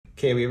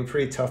Okay, we have a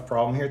pretty tough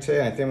problem here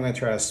today. I think I'm gonna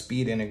try to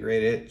speed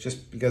integrate it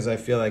just because I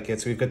feel like it.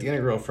 So we've got the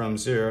integral from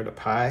 0 to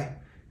pi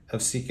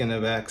of secant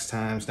of x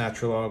times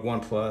natural log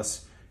 1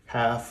 plus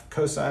half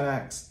cosine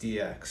x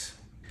dx.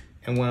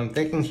 And what I'm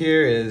thinking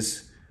here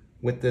is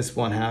with this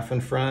 1/2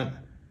 in front.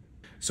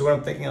 So what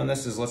I'm thinking on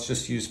this is let's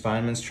just use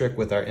Feynman's trick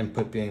with our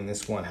input being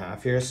this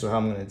 1/2 here. So how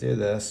I'm gonna do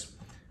this,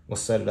 we'll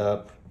set it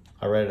up.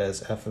 I'll write it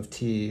as f of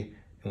t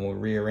and we'll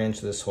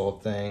rearrange this whole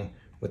thing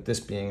with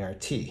this being our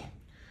t.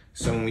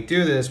 So when we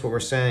do this, what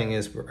we're saying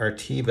is our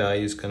t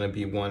value is going to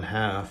be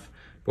 1/2.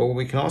 But what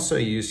we can also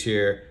use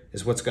here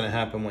is what's going to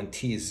happen when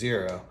t is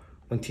 0.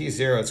 When t is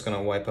 0, it's going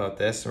to wipe out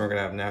this, and we're going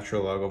to have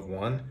natural log of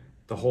 1.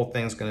 The whole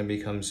thing's going to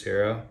become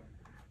 0.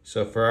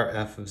 So for our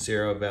f of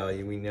 0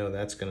 value, we know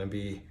that's going to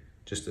be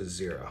just a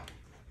 0.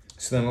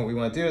 So then what we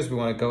want to do is we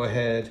want to go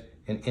ahead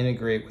and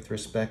integrate with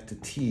respect to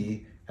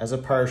t as a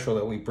partial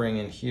that we bring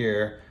in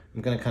here.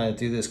 I'm going to kind of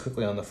do this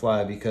quickly on the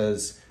fly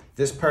because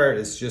this part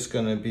is just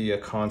going to be a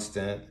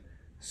constant.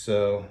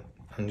 So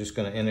I'm just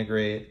going to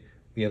integrate.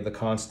 We have the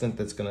constant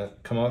that's going to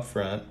come out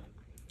front.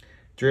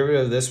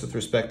 Derivative of this with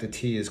respect to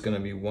t is going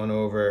to be 1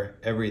 over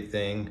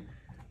everything,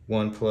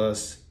 1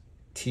 plus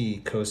t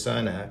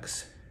cosine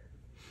x.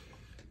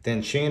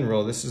 Then chain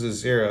rule, this is a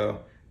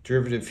 0.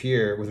 Derivative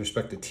here with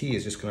respect to t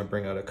is just going to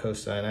bring out a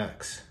cosine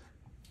x.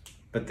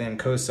 But then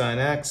cosine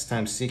x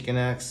times secant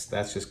x,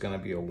 that's just going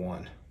to be a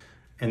 1.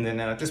 And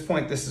then at this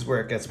point, this is where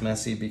it gets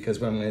messy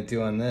because what I'm going to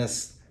do on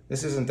this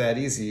isn't that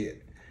easy.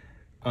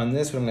 On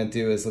this, what I'm going to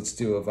do is let's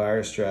do a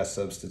Weierstrass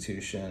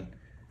substitution.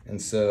 And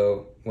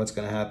so what's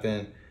going to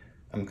happen,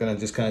 I'm going to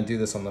just kind of do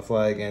this on the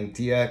fly again.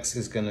 dx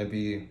is going to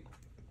be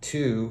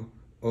 2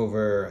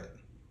 over,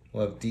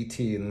 we'll have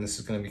dt, and this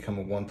is going to become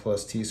a 1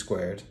 plus t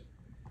squared.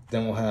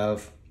 Then we'll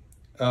have,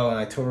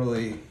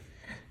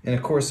 and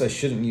of course I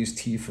shouldn't use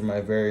t for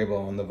my variable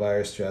on the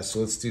Weierstrass, so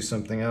let's do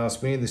something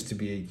else. We need this to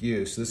be a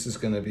u, so this is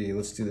going to be,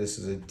 let's do this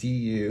as a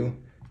du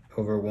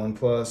over 1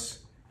 plus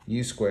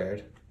u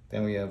squared.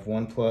 Then we have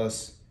 1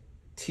 plus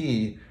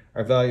t.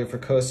 Our value for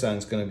cosine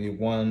is going to be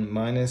 1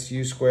 minus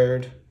u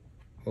squared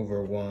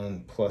over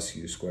 1 plus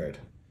u squared.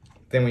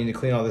 Then we need to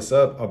clean all this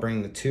up. I'll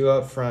bring the 2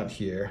 up front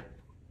here.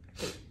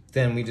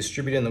 Then we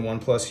distribute in the 1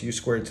 plus u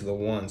squared to the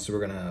 1. So we're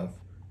going to have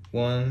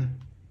 1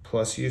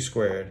 plus u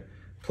squared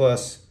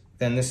plus,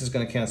 then this is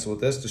going to cancel with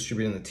this.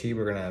 Distributing the t,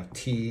 we're going to have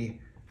t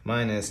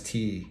minus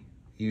t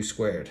u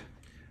squared.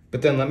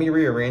 But then let me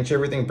rearrange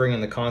everything,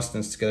 bringing the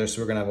constants together. So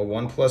we're going to have a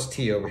 1 plus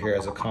t over here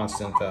as a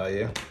constant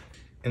value.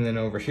 And then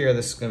over here,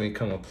 this is going to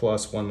become a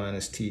plus 1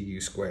 minus t u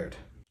squared.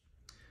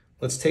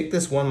 Let's take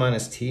this 1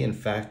 minus t and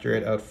factor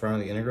it out front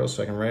of the integral.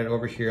 So I can write it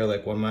over here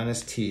like 1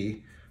 minus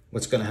t.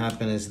 What's going to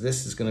happen is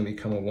this is going to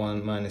become a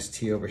 1 minus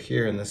t over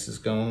here, and this is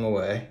going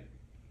away.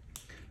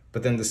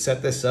 But then to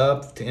set this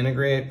up, to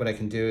integrate, what I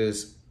can do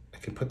is I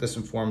can put this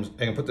in forms,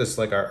 I can put this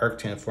like our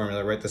arctan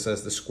formula, write this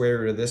as the square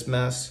root of this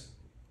mess,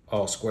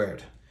 all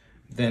squared.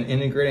 Then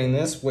integrating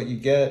this, what you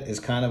get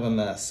is kind of a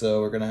mess. So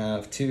we're going to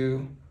have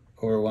 2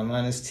 over 1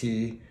 minus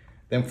t.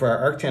 Then for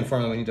our arctan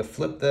formula, we need to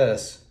flip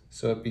this.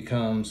 So it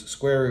becomes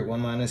square root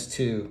 1 minus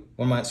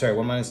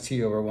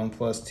t over 1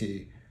 plus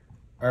t,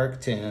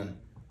 arctan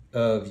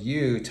of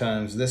u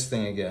times this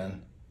thing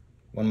again,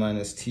 1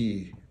 minus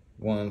t,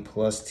 1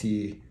 plus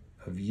t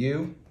of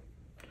u.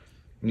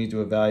 We need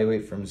to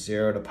evaluate from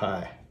 0 to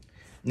pi.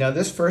 Now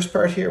this first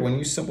part here, when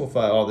you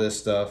simplify all this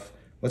stuff,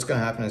 what's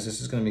going to happen is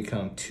this is going to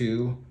become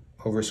 2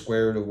 over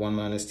square root of 1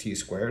 minus t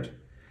squared.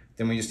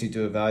 Then we just need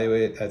to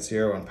evaluate at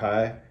 0 and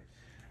pi.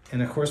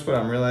 And of course what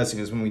I'm realizing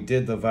is when we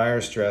did the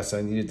Weierstrass,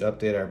 I needed to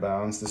update our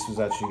bounds. This was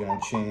actually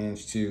going to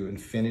change to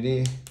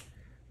infinity.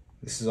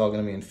 This is all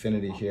going to be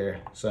infinity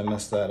here, so I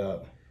messed that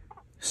up.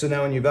 So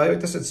now when you evaluate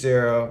this at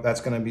 0,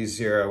 that's going to be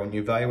 0. When you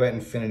evaluate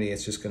infinity,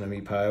 it's just going to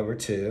be pi over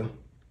 2.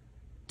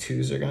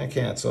 2's are going to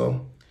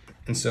cancel.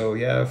 And so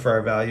yeah, for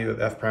our value of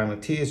f prime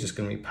of t is just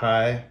going to be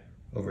pi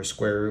over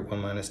square root 1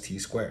 minus t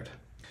squared.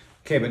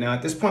 Okay, but now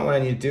at this point what I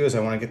need to do is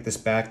I want to get this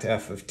back to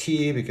f of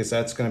t because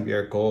that's going to be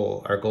our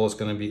goal. Our goal is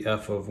going to be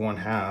f of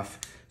 1/2.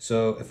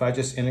 So if I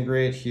just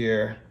integrate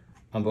here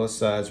on both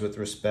sides with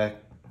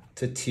respect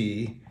to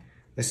t,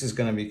 this is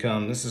going to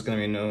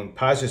be known,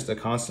 pi is just a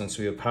constant,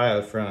 so we have pi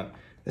out front.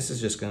 This is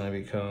just going to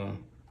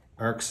become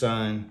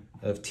arcsine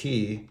of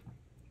t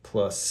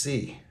plus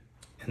c.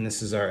 And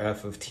this is our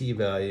f of t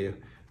value.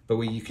 But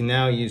you can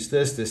now use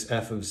this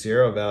f of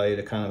 0 value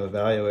to kind of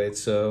evaluate.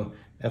 So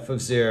f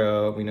of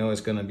 0, we know is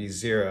going to be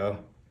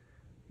 0.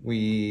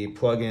 We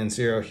plug in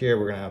 0 here,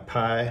 we're going to have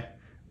pi.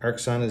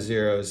 Arcsine of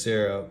 0 is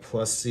 0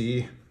 plus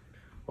c.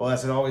 Well,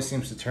 as it always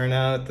seems to turn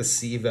out, the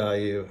c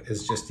value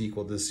is just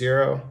equal to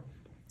 0.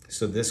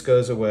 So this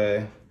goes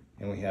away,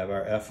 and we have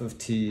our f of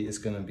t is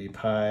going to be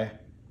pi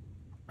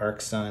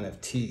arcsine of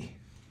t.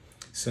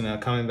 So now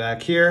coming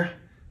back here,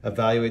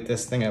 evaluate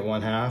this thing at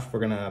 1/2. We're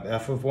going to have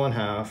f of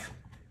 1/2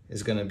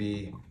 is going to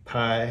be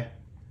pi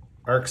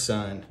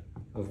arcsine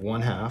of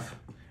 1/2.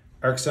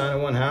 Arcsine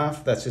of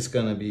 1/2, that's just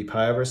going to be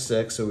pi over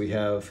 6. So we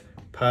have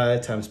pi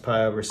times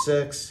pi over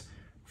 6.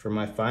 For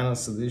my final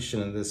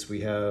solution of this,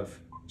 we have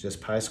just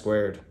pi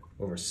squared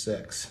over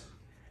 6.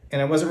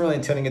 And I wasn't really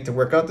intending it to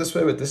work out this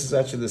way, but this is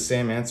actually the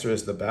same answer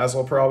as the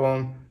Basel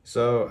problem.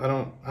 So I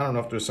don't know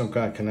if there's some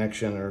kind of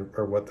connection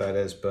or what that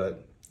is,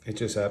 but it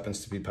just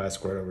happens to be pi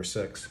squared over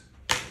 6.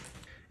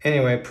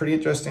 Anyway, pretty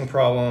interesting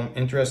problem,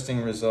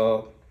 interesting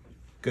result.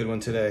 Good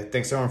one today.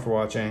 Thanks everyone for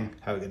watching.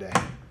 Have a good day.